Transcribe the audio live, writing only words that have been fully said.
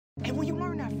you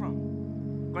learn that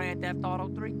from? Grand Theft Auto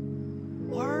 3.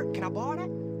 Word? Can I borrow that?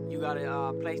 You got a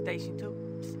PlayStation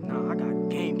 2? Nah, I got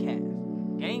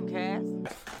Gamecast.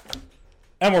 Gamecast?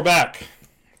 And we're back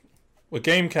with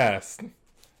Gamecast.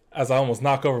 As I almost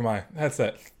knock over my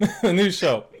headset. The new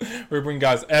show. We bring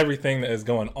guys everything that is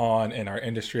going on in our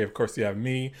industry. Of course, you have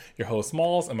me, your host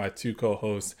Smalls, and my two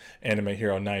co-hosts, Anime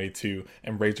Hero 92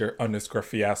 and Rager _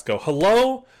 Fiasco.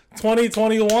 Hello,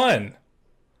 2021.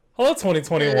 Hello,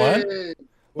 2021. Hey,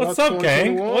 what's up,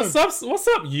 gang? What's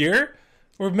up, year?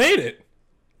 We've made it.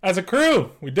 As a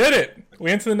crew, we did it.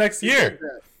 We into the next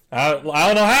year. I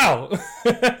don't know how.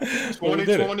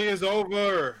 2020 is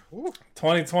over. Woo.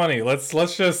 2020. Let's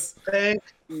just Thank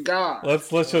God. let's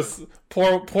just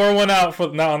pour one out for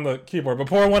not on the keyboard, but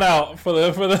pour one out for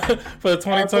the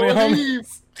 2020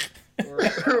 homies.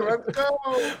 Let's go.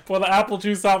 Pour the apple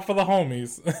juice out for the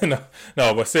homies.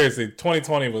 no, but seriously,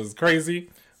 2020 was crazy.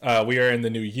 We are in the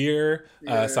new year,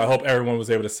 so I hope everyone was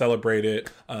able to celebrate it.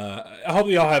 I hope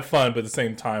you all had fun, but at the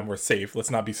same time, we're safe.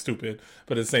 Let's not be stupid,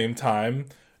 but at the same time,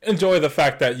 enjoy the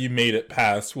fact that you made it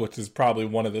past, which is probably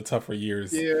one of the tougher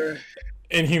years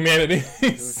in humanity.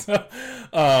 So,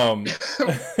 one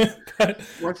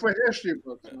for history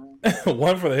books, man.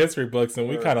 one for the history books, and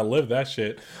we kind of lived that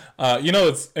shit.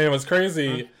 It was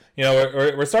crazy. You know,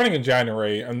 we're starting in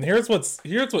January, and here's what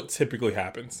typically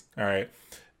happens. All right,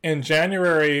 in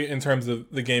January, in terms of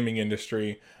the gaming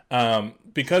industry,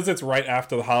 because it's right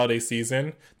after the holiday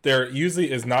season, there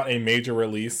usually is not a major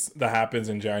release that happens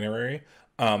in January.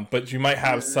 But you might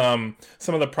have some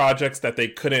of the projects that they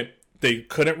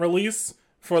couldn't release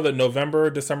for the November,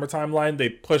 December timeline. They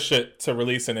push it to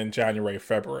release it in January,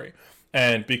 February.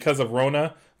 And because of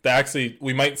Rona,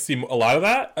 we might see a lot of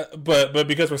that. But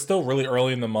because we're still really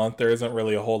early in the month, there isn't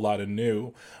really a whole lot of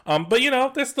new. But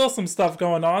there's still some stuff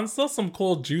going on. Still some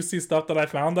cool, juicy stuff that I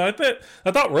found that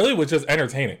I thought really was just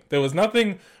entertaining. There was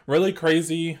nothing really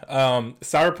crazy.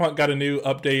 Cyberpunk got a new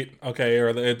update,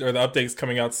 or the update's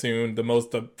coming out soon.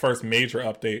 The first major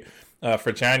update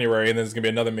for January, and then there's gonna be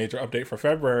another major update for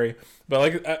February. But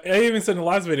like I even said in the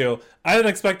last video, I didn't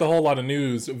expect a whole lot of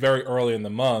news very early in the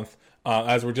month.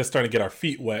 As we're just starting to get our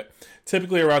feet wet.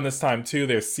 Typically around this time too,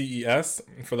 there's CES.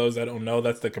 For those that don't know,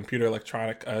 that's the Computer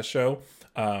Electronic Show.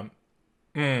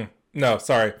 No,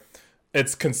 sorry.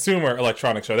 It's Consumer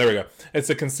Electronic Show. There we go.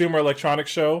 It's a Consumer Electronic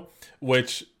Show,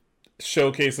 which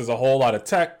showcases a whole lot of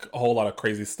tech, a whole lot of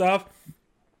crazy stuff.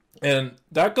 And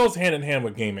that goes hand in hand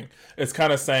with gaming. It's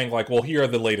kind of saying like, well, here are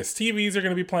the latest TVs you're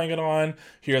going to be playing it on.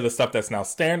 Here are the stuff that's now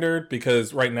standard,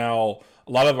 because right now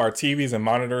a lot of our TVs and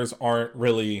monitors aren't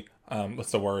really,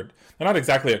 what's the word? They're not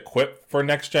exactly equipped for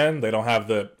next gen. They don't have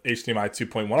the HDMI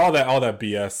 2.1, all that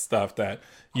BS stuff that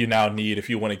you now need if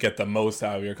you want to get the most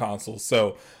out of your consoles.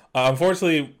 So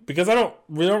unfortunately, because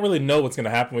we don't really know what's going to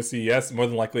happen with CES, more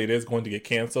than likely it is going to get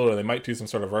canceled, or they might do some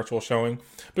sort of virtual showing.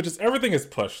 But just everything is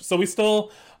pushed. So we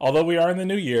still, although we are in the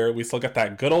new year, we still got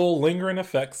that good old lingering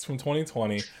effects from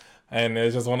 2020. And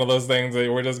it's just one of those things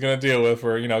that we're just going to deal with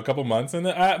for, a couple months. And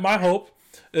my hope,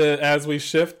 as we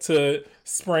shift to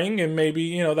spring and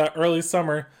maybe, that early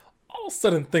summer, all of a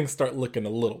sudden things start looking a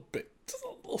little bit, just a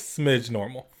little smidge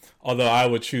normal. Although I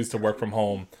would choose to work from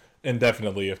home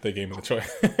indefinitely if they gave me the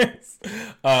choice.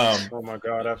 Oh my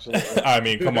God, absolutely. I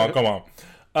mean, come on.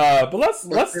 But let's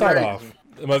start off.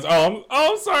 I'm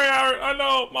sorry, Howard. I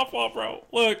know, my fault, bro.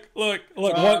 Look.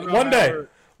 One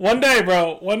day,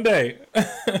 bro. One day.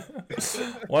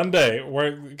 One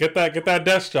day. Get that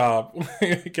desk job.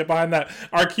 Get behind that.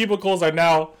 Our cubicles are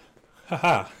now.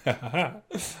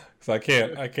 So I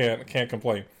can't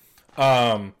complain.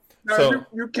 No,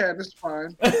 you can. It's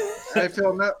fine. I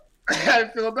feel nothing.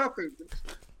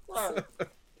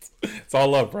 It's all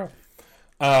love, bro.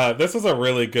 This was a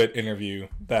really good interview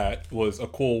that was a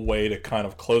cool way to kind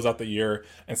of close out the year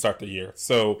and start the year.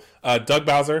 So Doug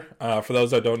Bowser, for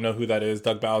those that don't know who that is,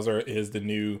 Doug Bowser is the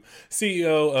new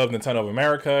CEO of Nintendo of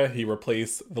America. He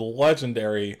replaced the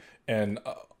legendary and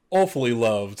awfully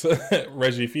loved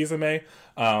Reggie Fils-Aimé.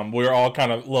 We were all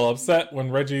kind of a little upset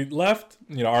when Reggie left.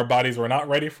 Our bodies were not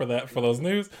ready for those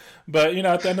news. But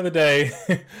at the end of the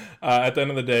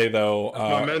day, though,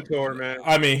 my mentor, man.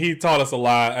 I mean, he taught us a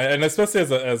lot, and especially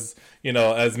as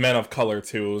men of color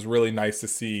too. It was really nice to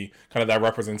see kind of that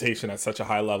representation at such a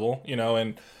high level.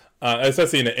 And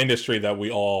especially in an industry that we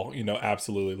all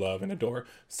absolutely love and adore.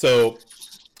 So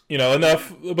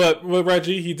enough. But with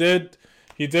Reggie, he did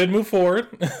move forward,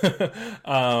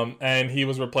 and he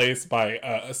was replaced by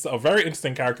a very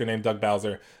interesting character named Doug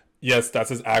Bowser. Yes, that's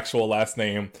his actual last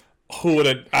name. Who would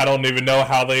have? I don't even know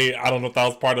how I don't know if that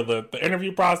was part of the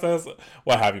interview process,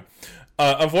 what have you.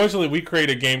 Unfortunately, we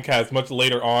created Gamecast much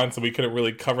later on, so we couldn't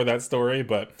really cover that story,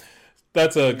 but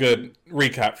that's a good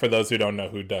recap for those who don't know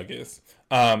who Doug is.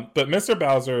 But Mr.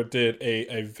 Bowser did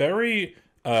a very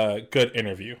good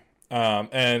interview,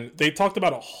 and they talked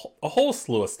about a whole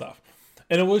slew of stuff.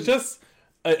 And it was just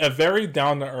a very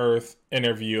down-to-earth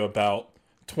interview about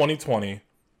 2020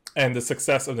 and the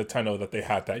success of Nintendo that they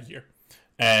had that year.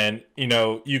 And, you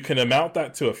know, you can amount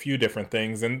that to a few different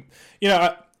things. And, you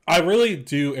know, I really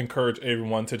do encourage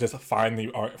everyone to just find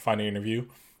the interview.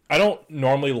 I don't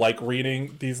normally like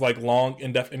reading these like long,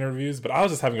 in-depth interviews, but I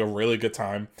was just having a really good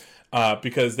time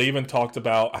because they even talked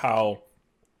about how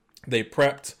they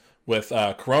prepped with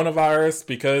coronavirus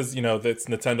because, you know, that's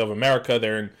Nintendo of America.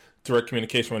 They're in direct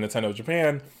communication with Nintendo of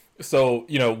Japan. So,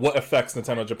 you know, what affects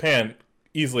Nintendo of Japan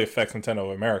easily affects Nintendo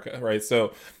of America, right?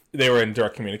 So they were in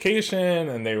direct communication,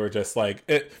 and they were just like,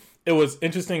 it was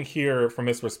interesting here from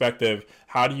his perspective.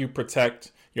 How do you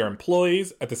protect your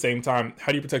employees at the same time?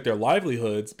 How do you protect their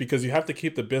livelihoods? Because you have to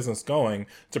keep the business going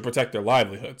to protect their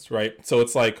livelihoods, right? So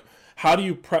it's like, how do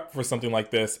you prep for something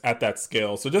like this at that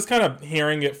scale? So just kind of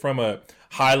hearing it from a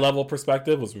high level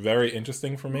perspective was very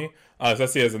interesting for me,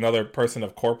 especially as another person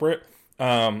of corporate.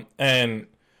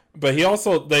 But he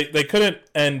also, they couldn't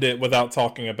end it without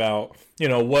talking about, you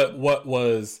know, what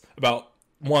was about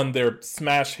one, their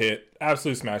smash hit,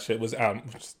 absolute smash hit was,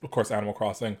 of course, Animal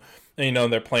Crossing, and, you know,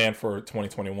 their plan for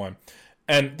 2021.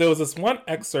 And there was this one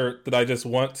excerpt that I just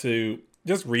want to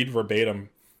just read verbatim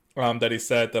that he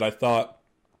said that I thought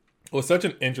was such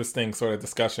an interesting sort of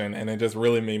discussion, and it just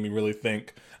really made me really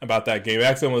think about that game. It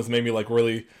actually almost made me like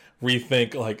really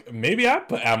rethink, like maybe I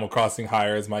put Animal Crossing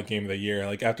higher as my game of the year,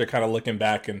 like after kind of looking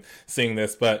back and seeing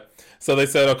this. But so they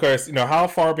said, of course, you know, how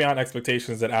far beyond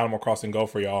expectations did Animal Crossing go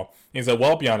for y'all? He said,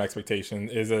 well beyond expectation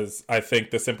is I think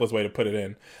the simplest way to put it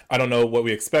in. I don't know what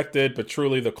we expected, but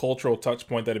truly the cultural touch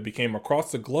point that it became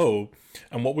across the globe,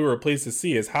 and what we were pleased to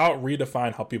see is how it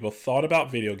redefined how people thought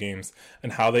about video games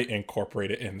and how they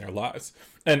incorporate it in their lives.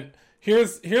 And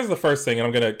here's the first thing, and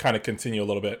I'm going to kind of continue a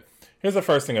little bit. Here's the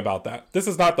first thing about that. This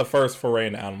is not the first foray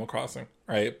into Animal Crossing,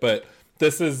 right? But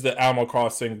this is the Animal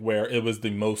Crossing where it was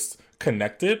the most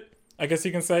connected, I guess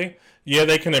you can say. Yeah,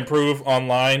 they can improve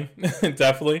online,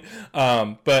 definitely.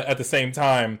 But at the same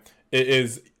time,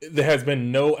 there has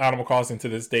been no Animal Crossing to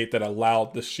this date that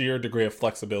allowed the sheer degree of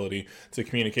flexibility to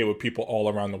communicate with people all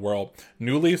around the world.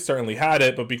 New Leaf certainly had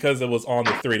it, but because it was on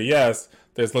the 3DS,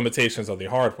 there's limitations of the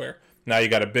hardware. Now you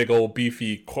got a big old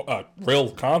beefy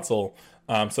real console,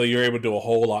 so you're able to do a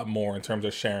whole lot more in terms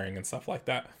of sharing and stuff like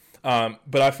that.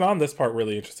 But I found this part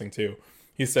really interesting too.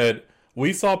 He said,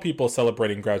 we saw people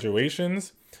celebrating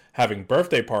graduations, having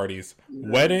birthday parties,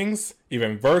 weddings,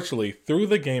 even virtually through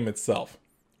the game itself,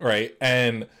 right?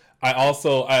 And I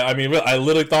also, I mean, I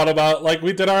literally thought about, like,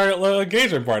 we did our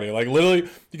engagement party, like, literally,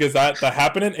 because that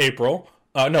happened in April.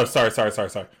 No, sorry.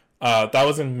 That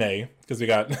was in May, because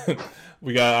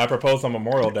I proposed on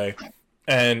Memorial Day.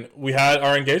 And we had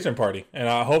our engagement party, and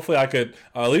hopefully I could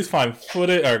at least find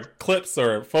footage or clips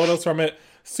or photos from it.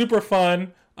 Super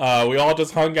fun. We all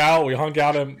just hung out. We hung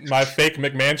out in my fake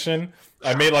McMansion.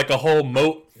 I made like a whole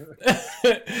moat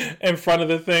in front of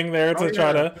the thing there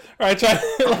to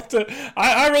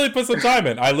I really put some time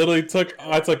in. I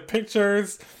took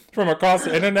pictures from across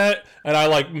the internet, and I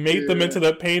like made them into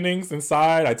the paintings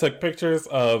inside. I took pictures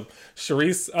of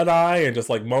Charisse and I, and just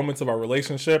like moments of our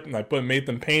relationship, and I made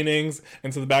them paintings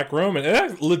into the back room, and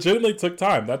it legitimately took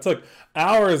time. That took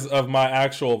hours of my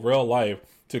actual real life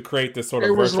to create this sort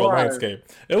of virtual landscape.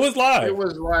 It was live. It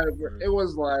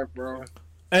was live, bro.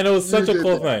 And it was such a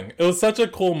cool thing. It was such a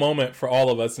cool moment for all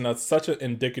of us, and that's such an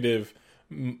indicative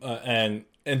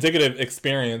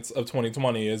experience of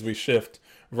 2020 as we shift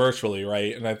virtually,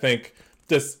 right? And I think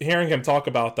just hearing him talk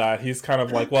about that, he's kind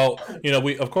of like, well, you know,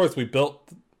 we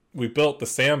built the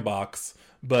sandbox,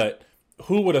 but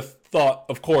who would have thought,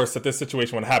 of course, that this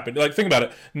situation would happen? Like, think about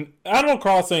it. Animal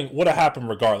Crossing would have happened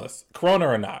regardless, Corona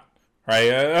or not, right?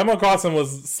 Animal Crossing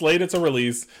was slated to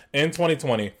release in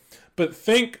 2020, but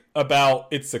think about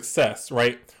its success,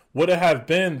 right? Would it have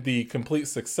been the complete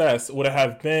success? Would it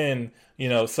have been, you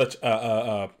know, such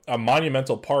a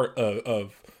monumental part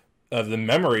of the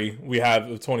memory we have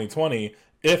of 2020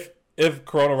 if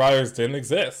coronavirus didn't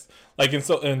exist? Like, and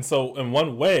so in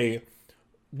one way,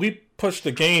 we pushed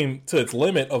the game to its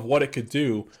limit of what it could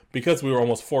do because we were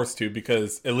almost forced to,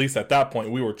 because at least at that point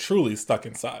we were truly stuck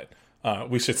inside.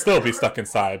 We should still be stuck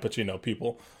inside, but you know,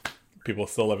 people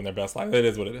still living their best life. It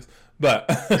is what it is.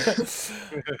 But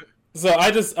so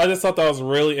I just thought that was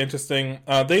really interesting.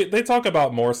 They talk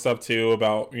about more stuff too,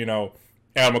 about, you know,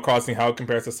 Animal Crossing, how it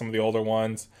compares to some of the older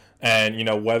ones.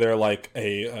 and whether like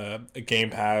a Game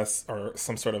Pass or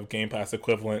some sort of Game Pass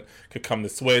equivalent could come to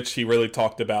Switch. He really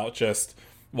talked about just,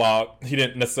 while he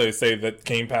didn't necessarily say that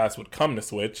Game Pass would come to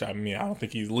Switch. I mean, I don't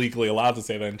think he's legally allowed to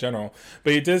say that in general,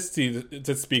 but he did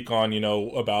speak on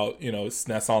about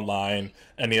SNES Online,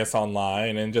 NES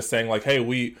Online, and just saying like, hey,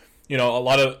 we a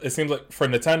lot of, it seems like for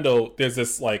Nintendo there's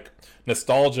this like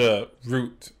nostalgia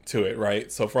root to it, right?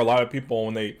 So for a lot of people,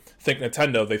 when they think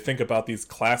Nintendo, they think about these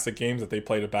classic games that they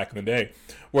played back in the day.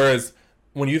 Whereas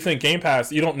when you think Game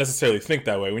Pass, you don't necessarily think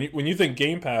that way. When you think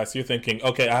Game Pass, you're thinking,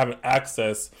 okay, I have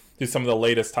access to some of the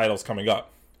latest titles coming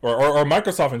up, or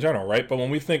Microsoft in general, right? But when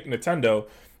we think Nintendo,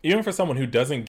 even for someone who doesn't